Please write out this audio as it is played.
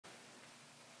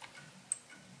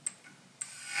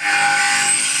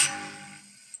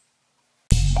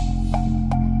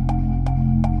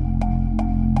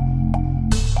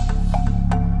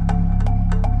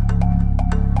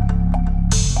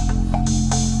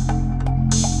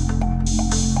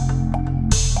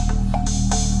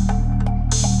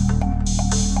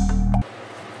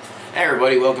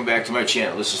everybody, welcome back to my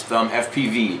channel. This is Thumb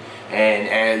FPV, and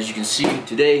as you can see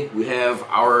today we have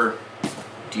our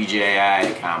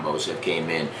DJI combos that came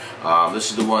in.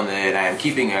 This is the one that I am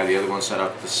keeping. I have the other one set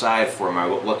up to the side for my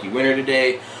lucky winner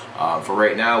today. For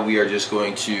right now we are just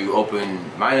going to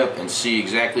open mine up and see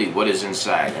exactly what is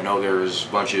inside. I know there's a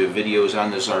bunch of videos on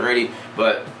this already,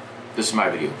 but this is my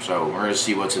video, so we're going to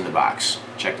see what's in the box.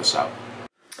 Check this out.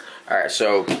 Alright,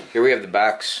 so here we have the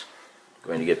box.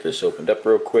 Going to get this opened up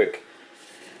real quick.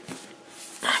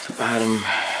 At the bottom.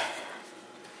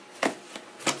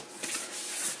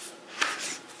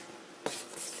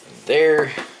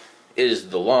 There is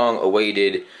the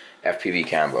long-awaited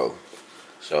FPV combo.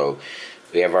 So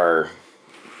we have our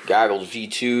goggles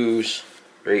V2s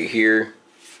right here.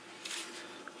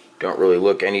 Don't really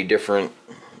look any different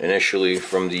initially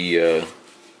from the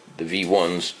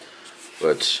V1s,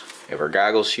 but we have our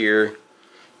goggles here.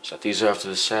 Set these off to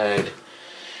the side.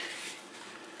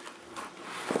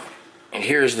 And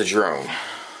here's the drone.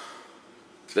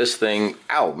 This thing,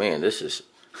 oh man, this is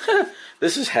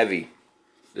this is heavy.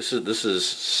 This is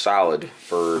solid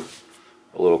for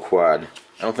a little quad.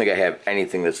 I don't think I have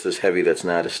anything that's this heavy that's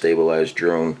not a stabilized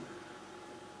drone.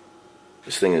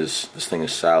 This thing is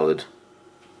solid.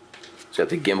 It's got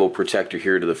the gimbal protector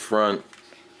here to the front,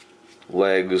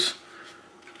 legs,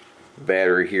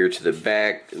 battery here to the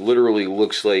back. It literally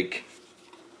looks like,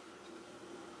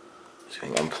 so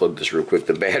I'm gonna unplug this real quick.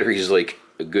 The battery is like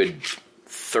a good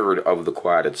third of the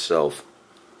quad itself.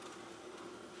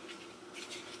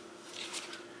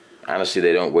 Honestly,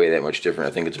 they don't weigh that much different.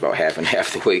 I think it's about half and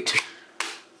half the weight.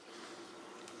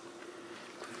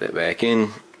 Put that back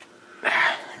in.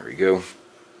 There we go.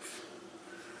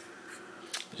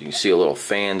 As you can see, a little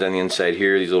fans on the inside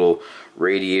here. These little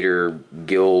radiator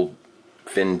gill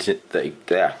fin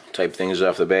type things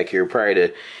off the back here, probably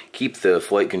to keep the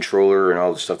flight controller and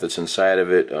all the stuff that's inside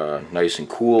of it nice and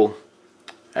cool.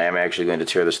 I am actually going to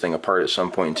tear this thing apart at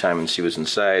some point in time and see what's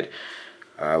inside.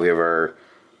 We have our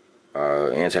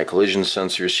anti-collision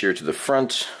sensors here to the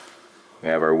front. We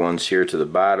have our ones here to the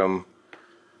bottom.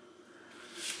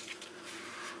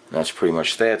 And that's pretty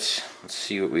much that. Let's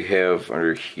see what we have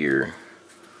under here.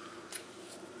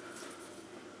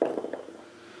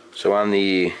 So on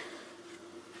the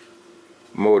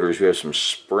motors we have some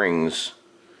springs.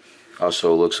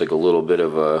 Also looks like a little bit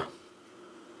of a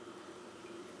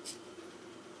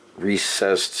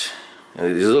recessed,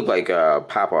 these look like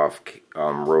pop-off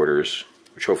rotors,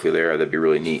 which hopefully they are. That'd be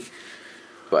really neat.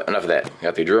 But enough of that.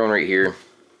 Got the drone right here.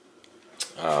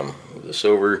 Move this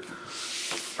over,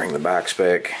 bring the box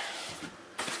back.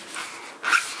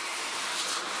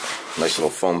 Nice little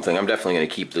foam thing. I'm definitely going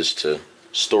to keep this to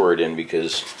store it in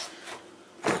because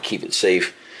I want to keep it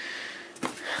safe.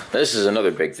 This is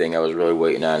another big thing I was really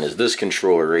waiting on, is this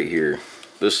controller right here.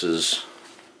 This is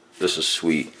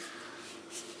sweet.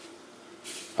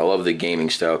 I love the gaming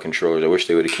style controllers. I wish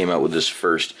they would have came out with this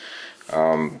first.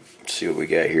 Let's see what we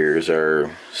got here. Here's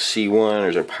our C1,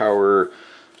 there's our power.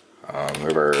 We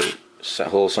have our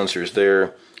whole sensors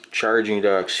there. Charging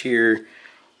docks here.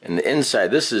 And the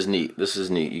inside, this is neat. This is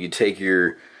neat. You can take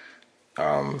your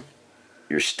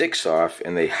sticks off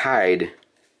and they hide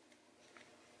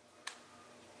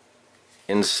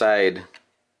inside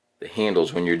the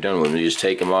handles when you're done with them. You just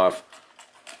take them off,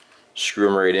 screw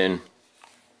them right in.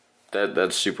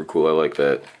 That's super cool. I like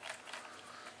that.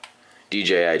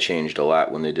 DJI changed a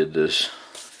lot when they did this.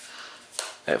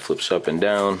 That flips up and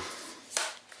down. And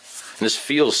this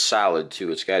feels solid too.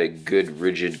 It's got a good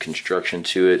rigid construction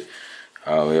to it.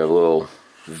 We have a little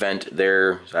vent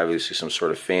there. There's obviously some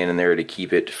sort of fan in there to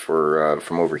keep it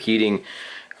from overheating.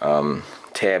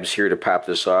 Tabs here to pop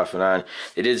this off and on.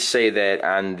 They did say that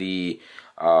on the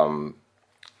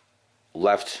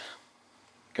left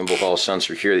gimbal hall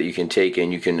sensor here that you can take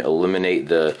and you can eliminate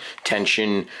the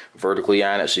tension vertically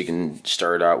on it, so you can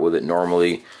start out with it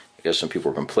normally. I guess some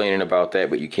people are complaining about that,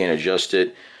 but you can't adjust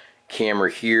it.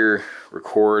 Camera here,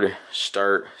 record,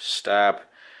 start, stop.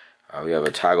 We have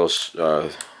a toggle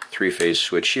three-phase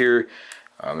switch here.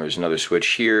 There's another switch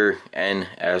here, N,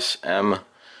 S, M.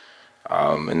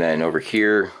 And then over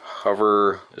here,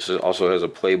 hover. This also has a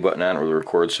play button on it, or the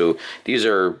record. So these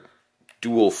are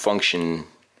dual function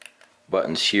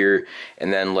buttons here.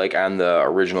 And then like on the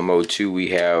original mode 2, we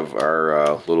have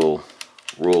our little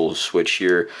roll switch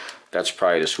here. That's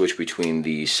probably to switch between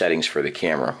the settings for the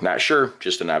camera. Not sure,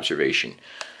 just an observation.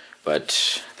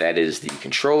 But that is the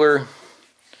controller.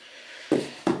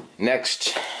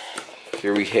 Next,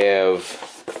 here we have,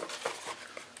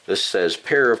 this says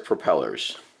pair of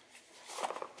propellers.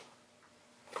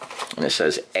 And it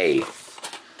says A.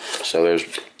 So there's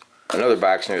another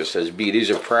box in there that says B. These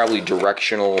are probably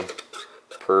directional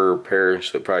per pair,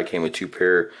 so it probably came with 2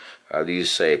 pair.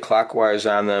 These say clockwise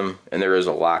on them, and there is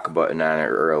a lock button on it,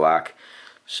 or a lock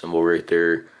symbol right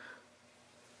there.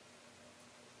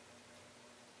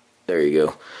 There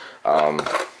you go.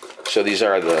 So these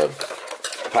are the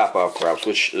pop-off props,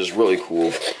 which is really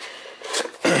cool.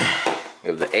 We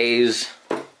have the A's,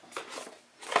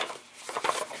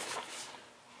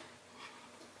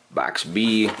 box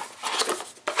B,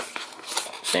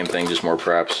 same thing, just more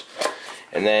props.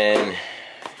 And then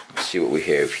let's see what we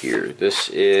have here. This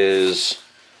is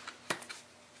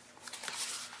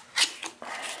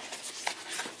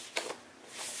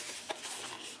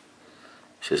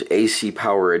AC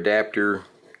power adapter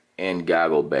and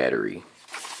goggle battery.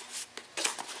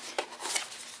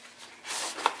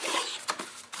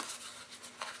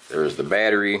 There's the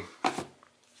battery.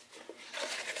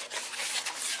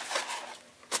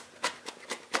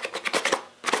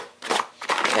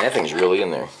 Man, that thing's really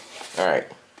in there. Alright.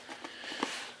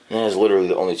 That is literally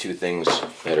the only 2 things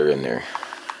that are in there.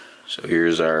 So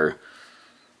here's our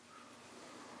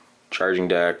charging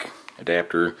dock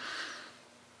adapter.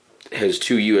 It has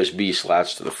 2 USB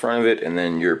slots to the front of it, and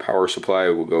then your power supply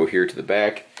will go here to the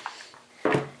back.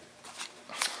 We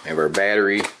have our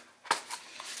battery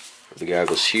for the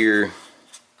goggles here.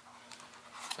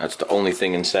 That's the only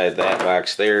thing inside that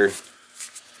box there.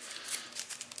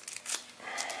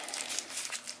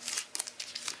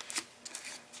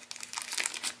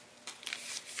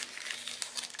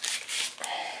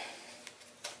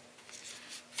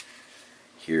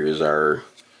 Here is our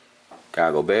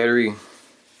goggle battery.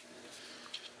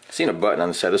 I've seen a button on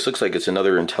the side. This looks like it's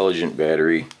another intelligent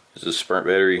battery. Is this a smart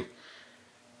battery?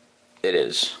 It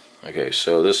is. Okay,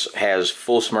 so this has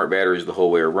full smart batteries the whole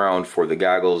way around for the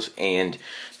goggles and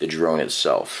the drone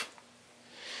itself.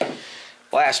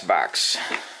 Last box.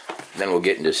 Then we'll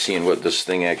get into seeing what this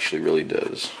thing actually really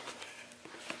does.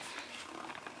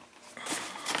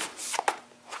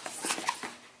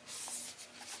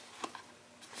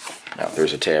 Now,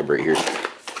 there's a tab right here.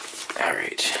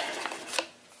 Alright.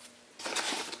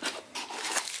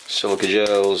 Silica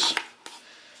gels.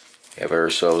 We have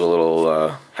ourselves a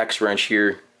little hex wrench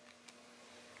here.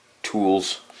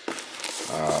 Tools.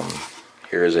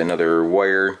 Here is another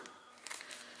wire.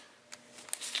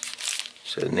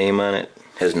 Says a name on it.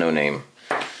 Has no name.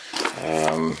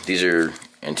 These are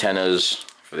antennas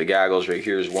for the goggles. Right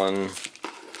here is 1,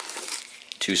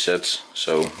 2 sets.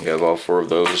 So we have all 4 of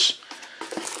those.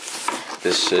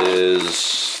 This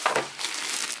is,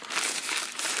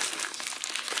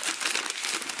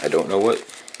 I don't know what.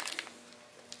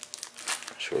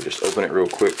 So we'll just open it real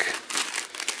quick.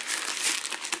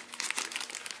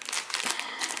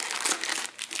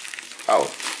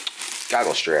 Oh,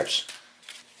 goggle straps.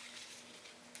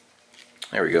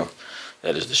 There we go.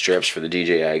 That is the straps for the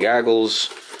DJI goggles.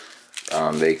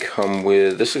 They come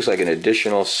with, this looks like an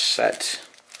additional set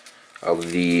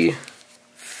of the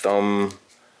thumb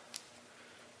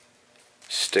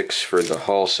sticks for the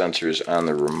Hall sensors on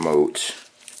the remote.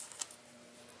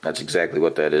 That's exactly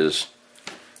what that is.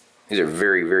 These are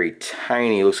very, very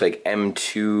tiny. Looks like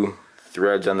M2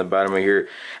 threads on the bottom of here.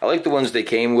 I like the ones they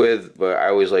came with, but I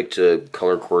always like to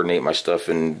color coordinate my stuff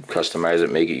and customize it,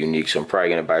 make it unique. So I'm probably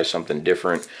going to buy something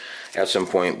different at some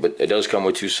point, but it does come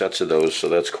with 2 sets of those, so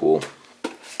that's cool.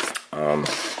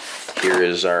 Here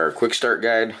is our quick start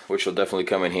guide, which will definitely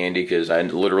come in handy because I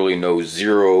literally know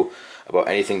zero about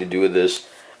anything to do with this.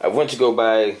 I went to go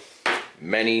buy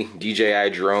many DJI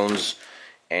drones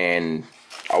and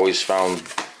always found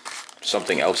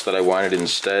something else that I wanted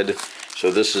instead.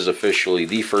 So this is officially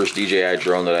the first DJI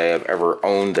drone that I have ever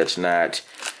owned that's not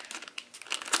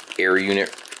Air Unit,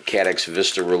 Cadex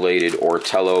Vista related, or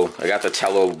Tello. I got the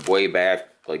Tello way back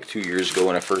like 2 years ago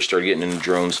when I first started getting into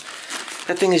drones.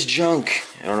 That thing is junk.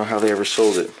 I don't know how they ever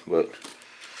sold it, but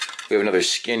we have another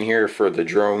skin here for the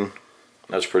drone.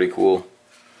 That's pretty cool.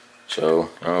 So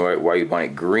I don't know why you'd want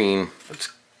it green. It's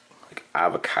like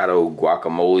avocado,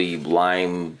 guacamole,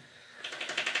 lime.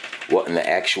 What in the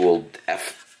actual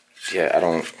F? Yeah, I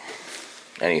don't.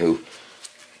 Anywho,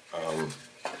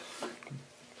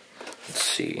 let's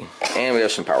see. And we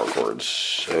have some power cords.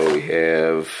 So we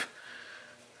have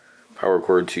power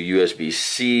cord to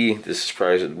USB-C. This is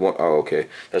probably one. Oh, okay.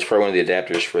 That's probably one of the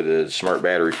adapters for the smart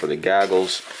battery for the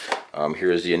goggles.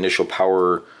 Here is the initial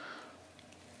power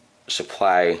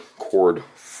supply cord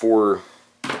for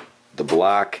the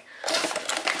block,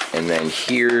 and then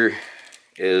here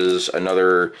is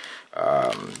another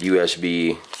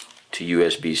USB to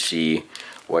USB-C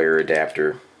wire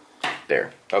adapter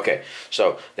there. Okay,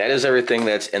 so that is everything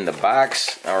that's in the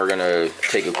box. Now we're gonna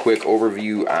take a quick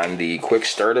overview on the quick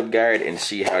startup guide and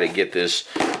see how to get this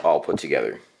all put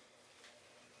together.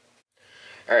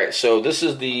 Alright, so this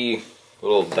is the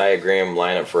little diagram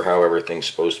lineup for how everything's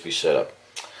supposed to be set up.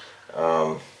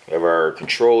 We have our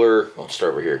controller. I'll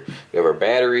start over here. We have our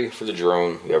battery for the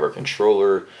drone, we have our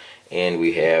controller, and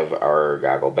we have our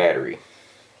goggle battery.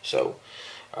 So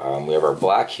we have our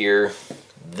block here.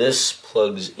 This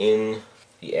plugs in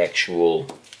the actual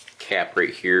cap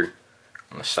right here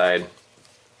on the side.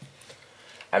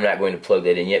 I'm not going to plug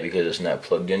that in yet because it's not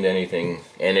plugged into anything,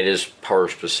 and it is power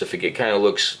specific. It kind of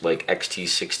looks like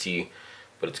XT60,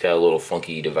 but it's got a little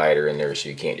funky divider in there, so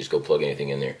you can't just go plug anything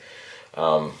in there.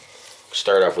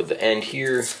 Start off with the end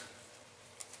here.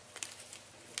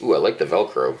 Ooh, I like the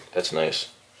Velcro. That's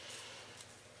nice.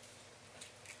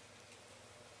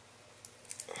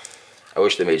 I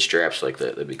wish they made straps like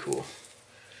that. That'd be cool.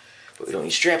 But we don't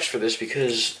need straps for this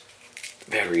because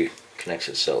the battery connects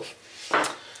itself.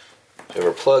 So we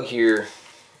have our plug here.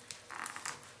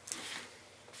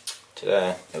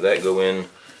 Ta-da. Have that go in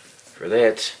for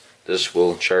that. This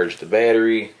will charge the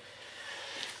battery.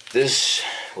 This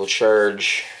will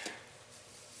charge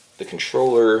the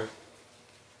controller.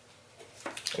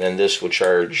 And then this will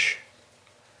charge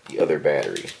the other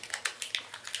battery.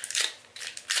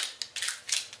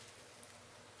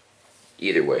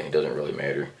 Either way, it doesn't really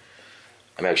matter.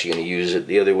 I'm actually going to use it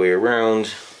the other way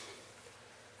around.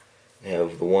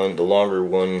 Have the longer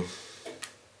one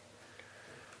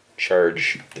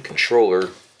charge the controller,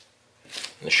 and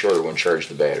the shorter one charge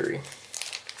the battery.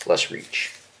 Less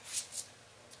reach.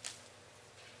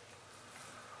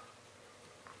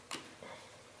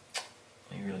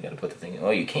 You really got to put the thing in.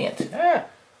 Oh, you can't. Ah!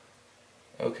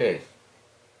 Okay.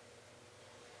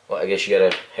 Well, I guess you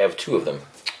got to have two of them.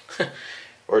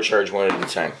 Or charge one at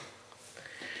a time.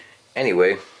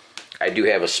 Anyway, I do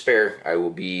have a spare. I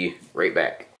will be right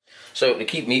back. So to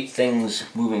keep things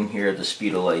moving here at the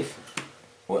speed of light, I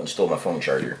went and stole my phone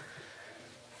charger.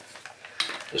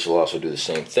 This will also do the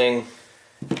same thing.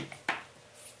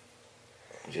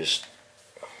 Just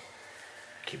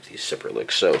keep these separate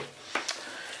like so.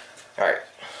 Alright,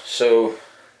 so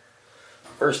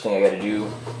first thing I gotta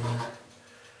do.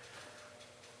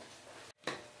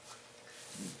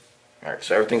 Alright,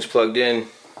 so everything's plugged in.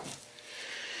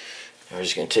 I'm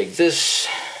just gonna take this,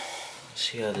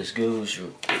 see how this goes.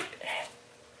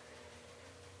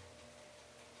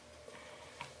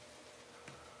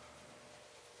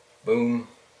 Boom.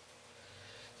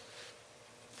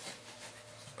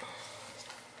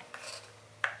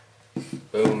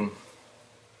 Boom.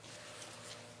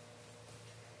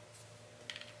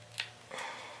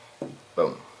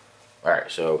 Boom.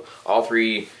 Alright, so all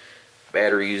three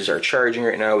batteries are charging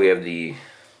right now. We have the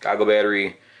goggle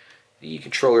battery, the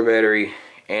controller battery,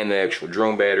 and the actual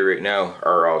drone battery right now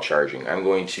are all charging. I'm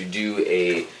going to do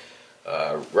a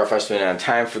rough estimate on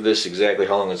time for this, exactly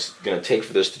how long it's going to take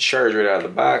for this to charge right out of the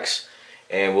box,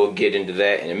 and we'll get into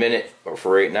that in a minute. But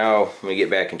for right now, let me get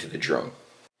back into the drone.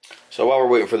 So while we're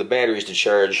waiting for the batteries to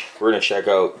charge, we're going to check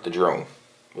out the drone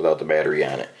without the battery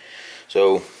on it.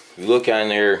 So if you look on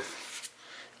there,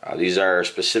 these are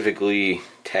specifically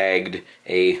tagged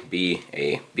A, B,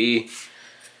 A, B.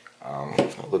 I'll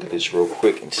look at this real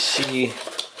quick and see.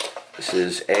 This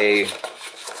is A. So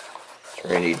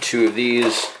we're going to need two of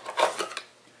these.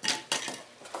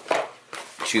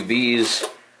 Two B's.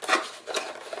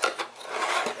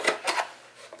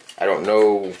 I don't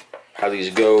know how these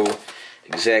go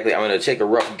exactly. I'm going to take a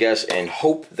rough guess and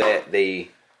hope that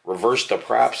they reverse the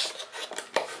props.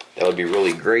 That would be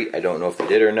really great. I don't know if they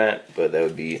did or not, but that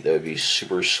would be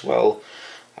super swell.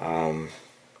 And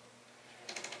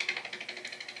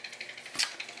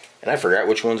I forgot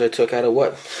which ones I took out of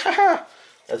what. Haha!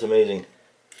 That's amazing.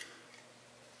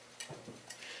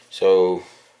 So,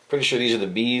 pretty sure these are the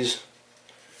B's.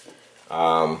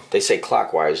 They say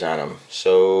clockwise on them.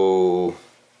 So,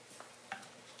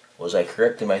 was I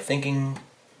correct in my thinking?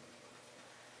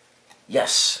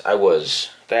 Yes, I was.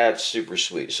 That's super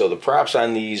sweet. So the props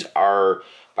on these are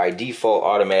by default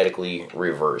automatically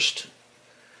reversed.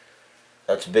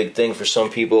 That's a big thing for some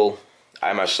people.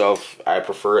 I myself, I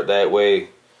prefer it that way.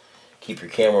 Keep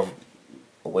your camera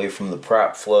away from the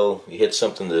prop flow. You hit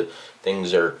something, the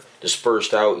things are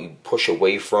dispersed out. You push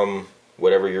away from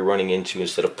whatever you're running into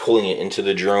instead of pulling it into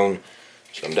the drone.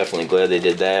 So I'm definitely glad they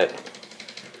did that.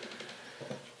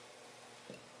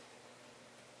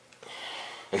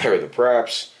 And there are the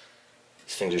props.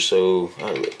 These things are so,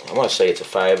 I want to say it's a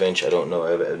 5-inch. I don't know.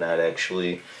 I have not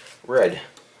actually read.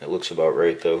 It looks about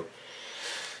right though.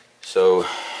 So,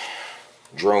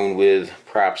 drone with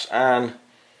props on.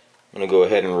 I'm going to go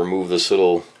ahead and remove this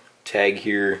little tag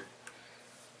here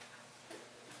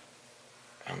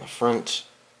on the front.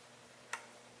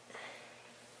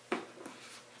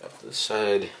 Up to the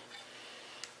side.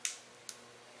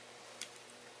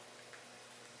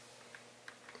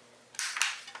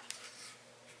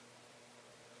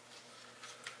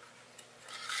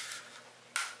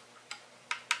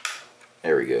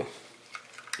 There we go.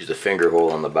 Use the finger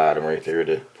hole on the bottom right there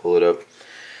to pull it up.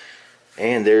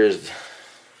 And there's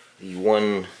the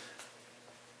one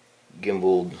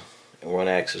gimbaled, one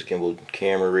axis gimbaled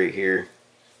camera right here.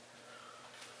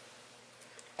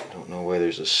 I don't know why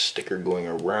there's a sticker going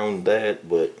around that,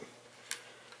 but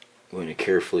I'm going to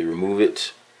carefully remove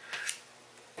it.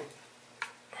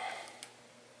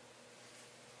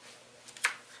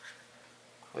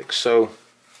 Like so.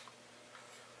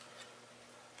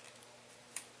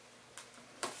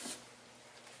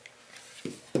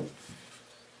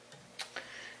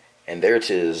 And there it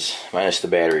is, minus the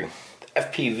battery. The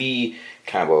FPV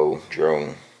Combo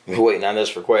drone. We've been waiting on this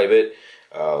for quite a bit.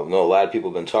 I know a lot of people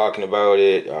have been talking about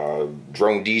it.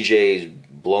 Drone DJs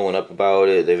blowing up about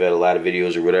it. They've had a lot of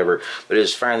videos or whatever. But it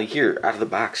is finally here, out of the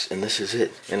box, and this is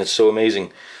it. And it's so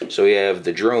amazing. So we have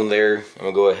the drone there. I'm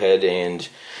going to go ahead and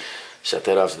set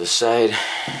that off to the side.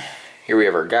 Here we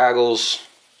have our goggles.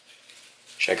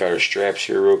 Check out our straps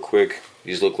here real quick.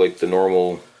 These look like the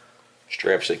normal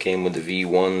straps that came with the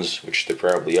V1s, which they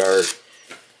probably are.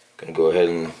 Gonna go ahead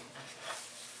and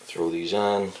throw these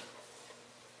on.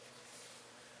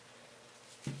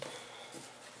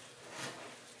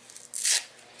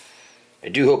 I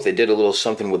do hope they did a little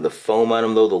something with the foam on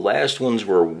them though. The last ones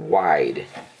were wide,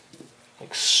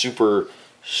 like super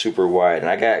wide, and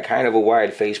I got kind of a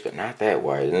wide face, but not that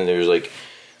wide. And then there's like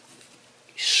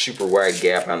super wide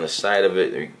gap on the side of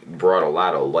it. It brought a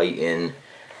lot of light in.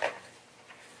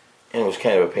 And it was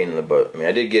kind of a pain in the butt. I mean,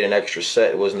 I did get an extra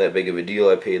set. It wasn't that big of a deal.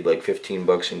 I paid like 15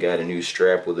 bucks and got a new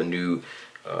strap with a new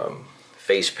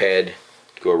face pad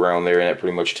to go around there, and that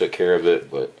pretty much took care of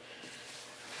it. But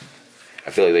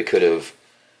I feel like they could have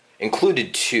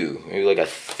included two. Maybe like a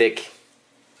thick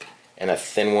and a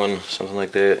thin one, something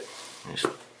like that.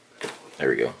 There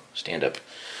we go. Stand up.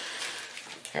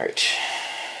 Alright.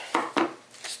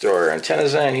 Let's throw our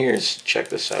antennas on here. Let's check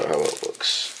this out, how it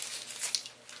looks.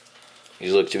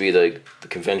 These look to be the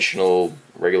conventional,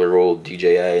 regular old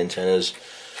DJI antennas.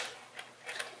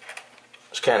 I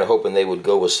was kind of hoping they would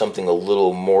go with something a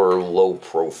little more low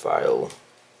profile.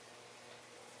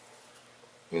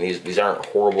 I mean, these aren't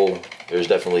horrible. There's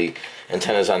definitely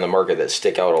antennas on the market that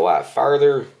stick out a lot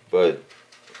farther, but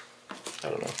I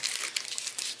don't know.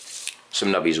 Some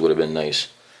nubbies would have been nice.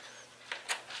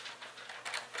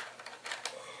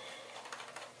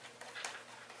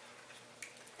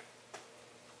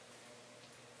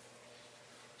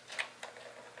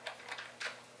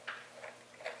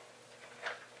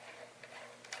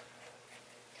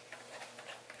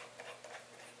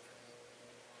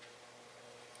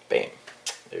 Bam.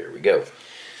 There we go.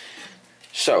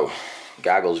 So,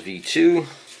 goggles V2.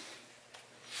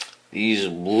 These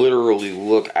literally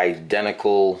look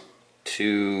identical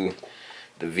to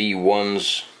the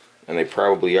V1s, and they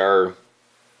probably are,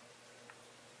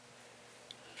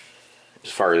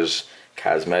 as far as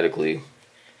cosmetically.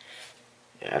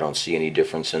 Yeah, I don't see any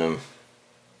difference in them.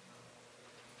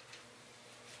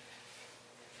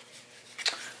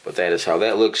 But that is how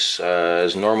that looks.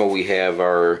 As normal, we have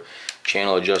our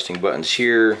channel adjusting buttons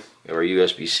here. We have our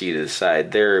USB-C to the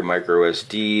side there, micro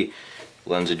SD,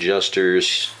 lens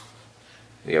adjusters.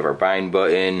 We have our bind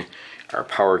button, our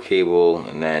power cable,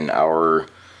 and then our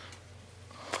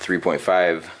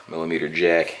 3.5mm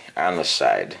jack on the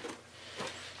side.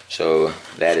 So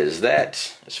that is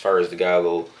that as far as the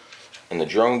goggle and the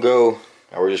drone go.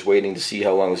 Now we're just waiting to see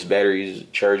how long this battery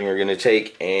charging are going to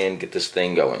take and get this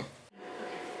thing going.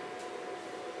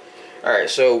 Alright,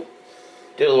 so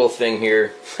did a little thing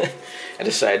here. I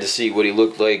decided to see what he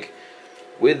looked like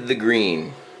with the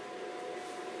green,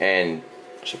 and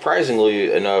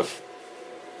surprisingly enough,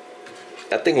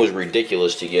 that thing was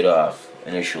ridiculous to get off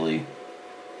initially.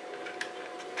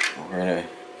 We're gonna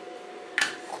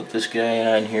clip this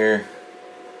guy on here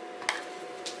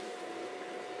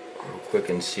real quick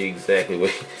and see exactly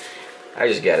what I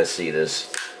just gotta see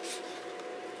this.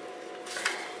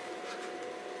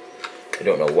 I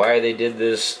don't know why they did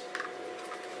this.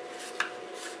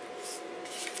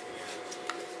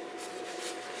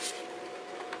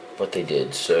 But they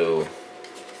did. So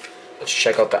let's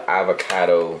check out the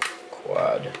avocado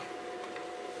quad.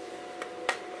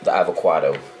 The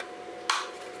avocado.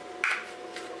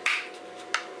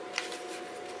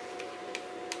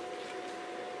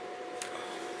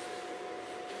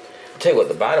 I'll tell you what,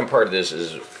 the bottom part of this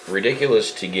is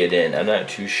ridiculous to get in. I'm not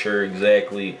too sure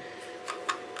exactly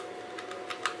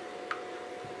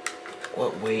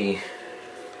what way.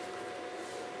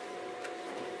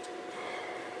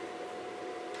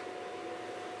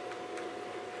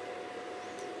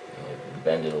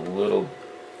 Bend it a little.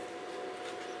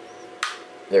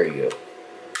 There you go.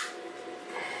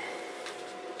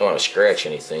 Don't want to scratch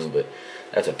anything, but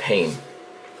That's a pain.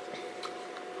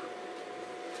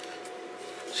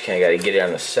 Just kind of got to get it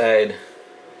on the side.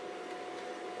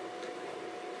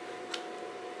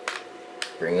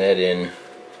 Bring that in.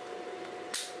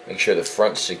 Make sure the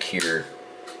front's secure.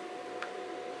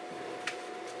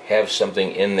 Have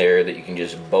something in there that you can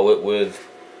just bow it with.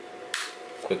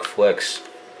 Quick flex.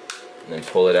 And then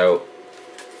pull it out.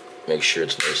 Make sure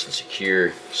it's nice and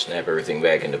secure. Snap everything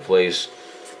back into place.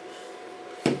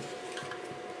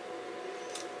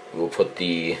 We'll put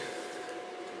the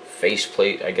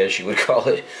faceplate, I guess you would call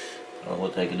it. I don't know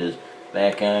what the heck it is.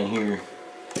 Back on here.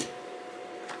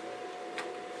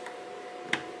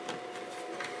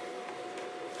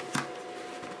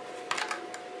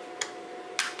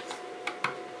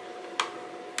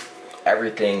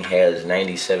 Everything has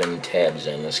 97 tabs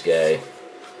in this guy.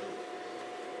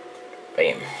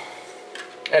 Bam.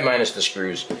 And minus the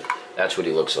screws. That's what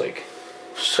he looks like.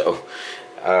 So,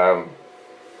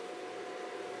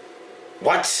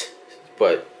 what?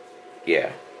 But,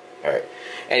 yeah. Alright.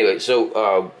 Anyway,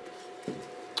 so,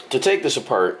 to take this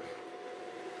apart,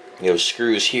 you have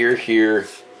screws here, here.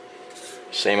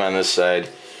 Same on this side.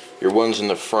 Your one's in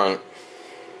the front.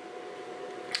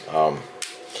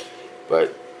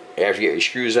 But after you get your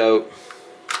screws out,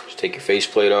 just take your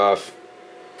faceplate off.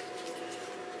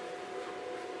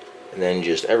 And then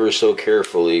just ever so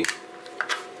carefully,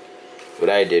 what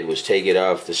I did was take it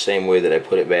off the same way that I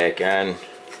put it back on.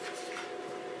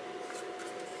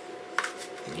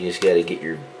 You just got to get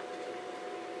your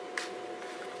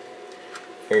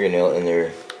fingernail in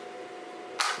there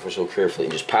ever so carefully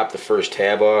and just pop the first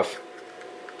tab off.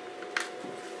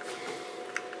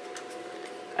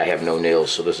 I have no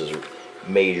nails, so this is a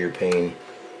major pain.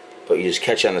 But you just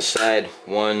catch on the side.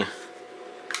 1,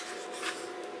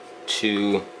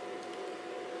 2.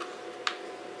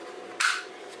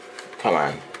 Come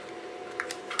on.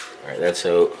 Alright, that's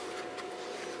out.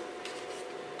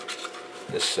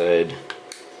 This side.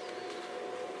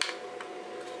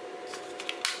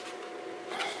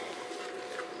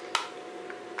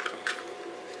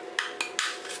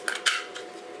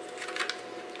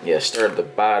 Yeah, start at the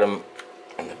bottom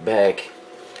and the back,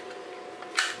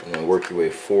 and then work your way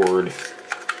forward.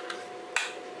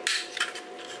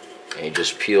 And it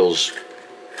just peels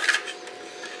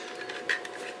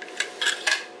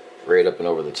right up and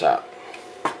over the top.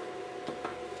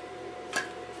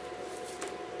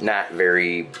 Not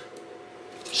very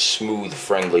smooth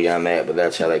friendly on that, but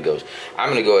that's how that goes. I'm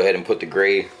going to go ahead and put the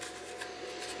gray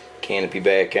canopy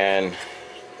back on,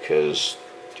 because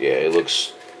yeah, it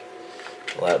looks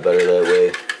a lot better that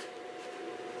way.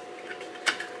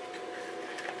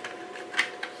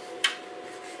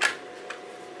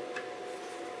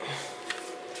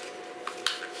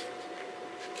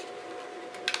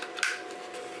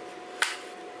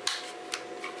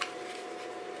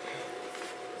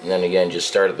 And then again, just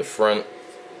start at the front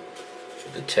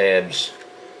with the tabs.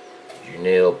 Use your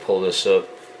nail, pull this up,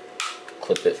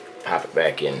 clip it, pop it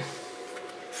back in.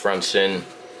 Front's in.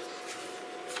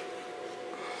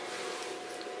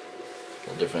 A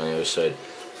little different on the other side.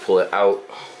 Pull it out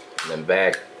and then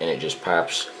back, and it just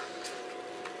pops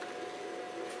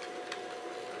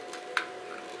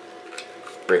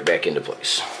right back into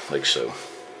place, like so.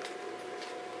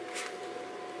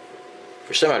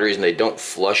 For some odd reason, they don't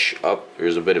flush up.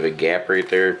 There's a bit of a gap right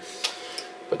there.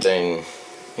 But then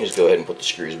you just go ahead and put the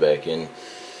screws back in.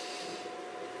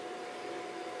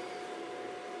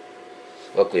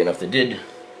 Luckily enough, they did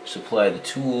supply the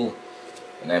tool,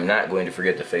 and I'm not going to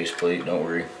forget the faceplate, don't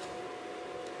worry.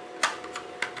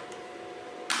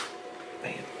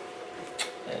 Bam.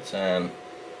 That's on.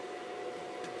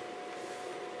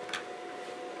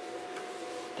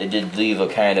 They did leave a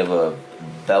kind of a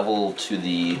bevel to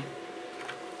the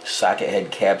socket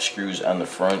head cap screws on the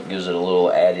front. Gives it a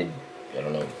little added, I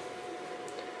don't know,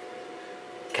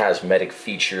 cosmetic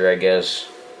feature, I guess.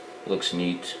 Looks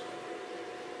neat.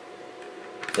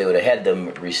 If they would have had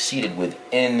them reseated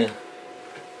within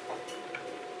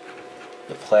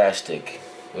the plastic,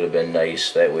 would have been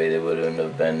nice. That way they wouldn't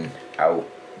have been out,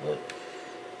 but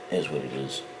it is what it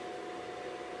is.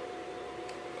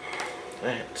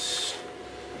 That's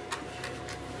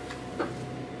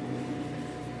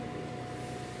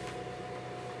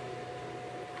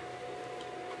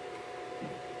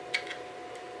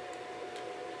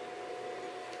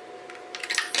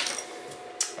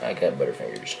I got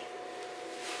butterfingers.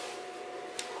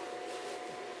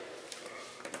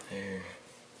 There.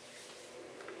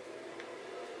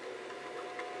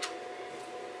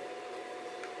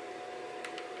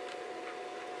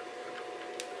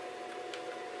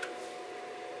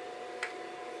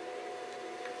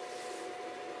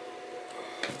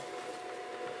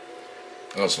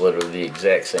 And it's literally the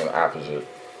exact same opposite,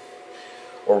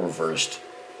 or reversed,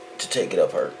 to take it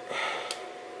apart.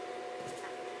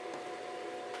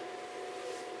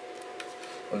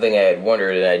 One thing I had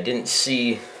wondered and I didn't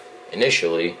see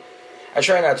initially, I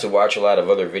try not to watch a lot of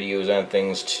other videos on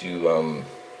things to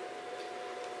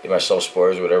get myself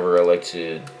spoilers or whatever. I like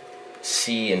to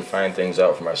see and find things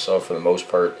out for myself for the most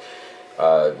part.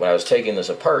 When I was taking this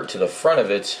apart, to the front of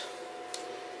it,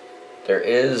 there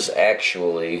is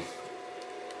actually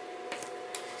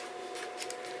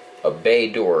a bay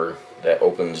door that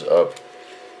opens up.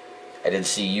 I did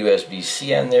see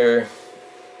USB-C on there.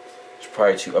 It's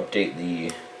probably to update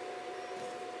the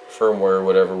firmware or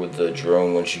whatever with the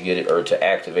drone once you get it, or to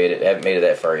activate it. I haven't made it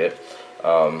that far yet.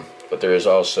 But there is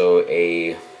also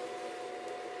a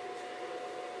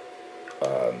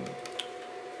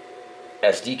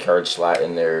SD card slot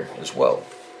in there as well.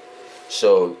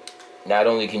 So not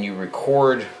only can you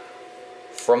record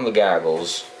from the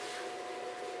goggles,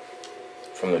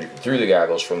 through the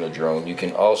goggles from the drone, you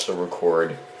can also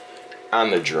record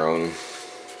on the drone.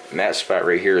 And that spot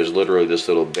right here is literally this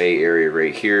little bay area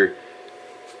right here.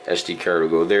 SD card will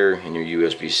go there, and your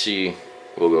USB-C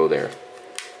will go there.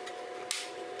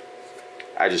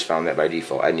 I just found that by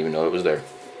default. I didn't even know it was there.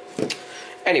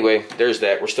 Anyway, there's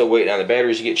that. We're still waiting on the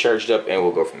batteries to get charged up, and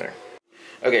we'll go from there.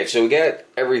 Okay, so we got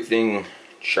everything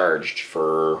charged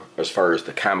for as far as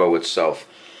the combo itself.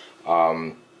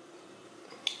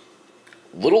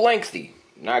 Little lengthy,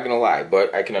 not gonna lie,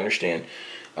 but I can understand.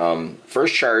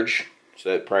 First charge, so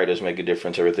that probably does make a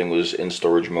difference. Everything was in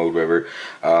storage mode, whatever.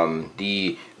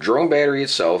 The drone battery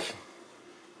itself,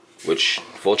 which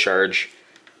full charge,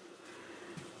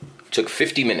 took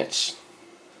 50 minutes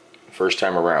first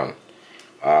time around.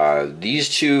 These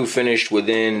two finished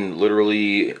within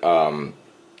literally some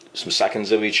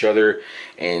seconds of each other,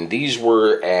 and these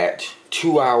were at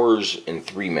 2 hours and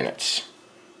 3 minutes.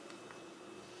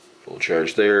 Full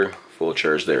charge there, full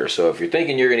charge there. So if you're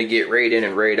thinking you're going to get right in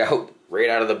and right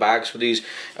out of the box with these,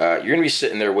 you're going to be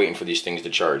sitting there waiting for these things to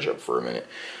charge up for a minute.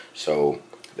 So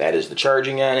that is the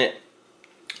charging on it,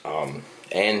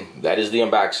 and that is the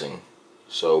unboxing.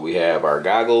 So we have our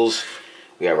goggles,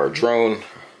 we have our drone,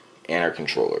 and our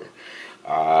controller.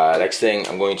 Next thing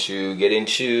I'm going to get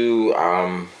into,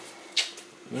 I'm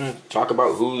going to talk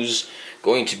about who's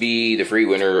going to be the free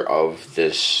winner of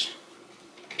this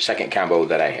second combo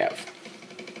that I have.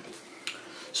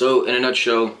 So in a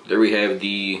nutshell, there we have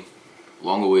the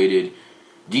long-awaited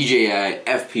DJI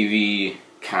FPV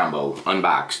Combo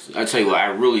unboxed. I tell you what, I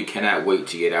really cannot wait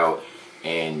to get out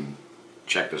and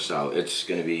check this out. It's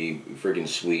going to be freaking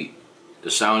sweet.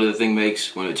 The sound the thing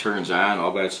makes when it turns on,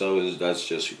 all by itself, that's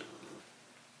just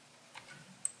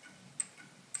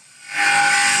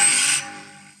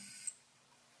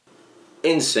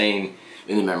insane.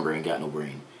 In the membrane, got no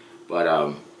brain.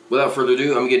 But without further ado,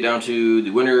 I'm going to get down to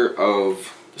the winner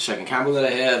of the second combo that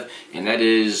I have, and that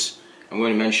is, I'm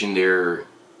going to mention their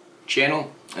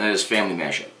channel, and that is Family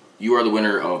Mashup. You are the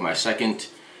winner of my second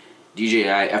DJI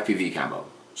FPV Combo.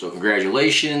 So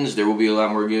congratulations, there will be a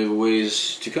lot more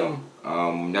giveaways to come.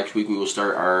 Next week we will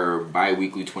start our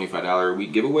bi-weekly $25 a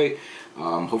week giveaway.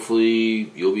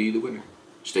 Hopefully you'll be the winner.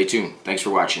 Stay tuned. Thanks for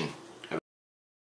watching.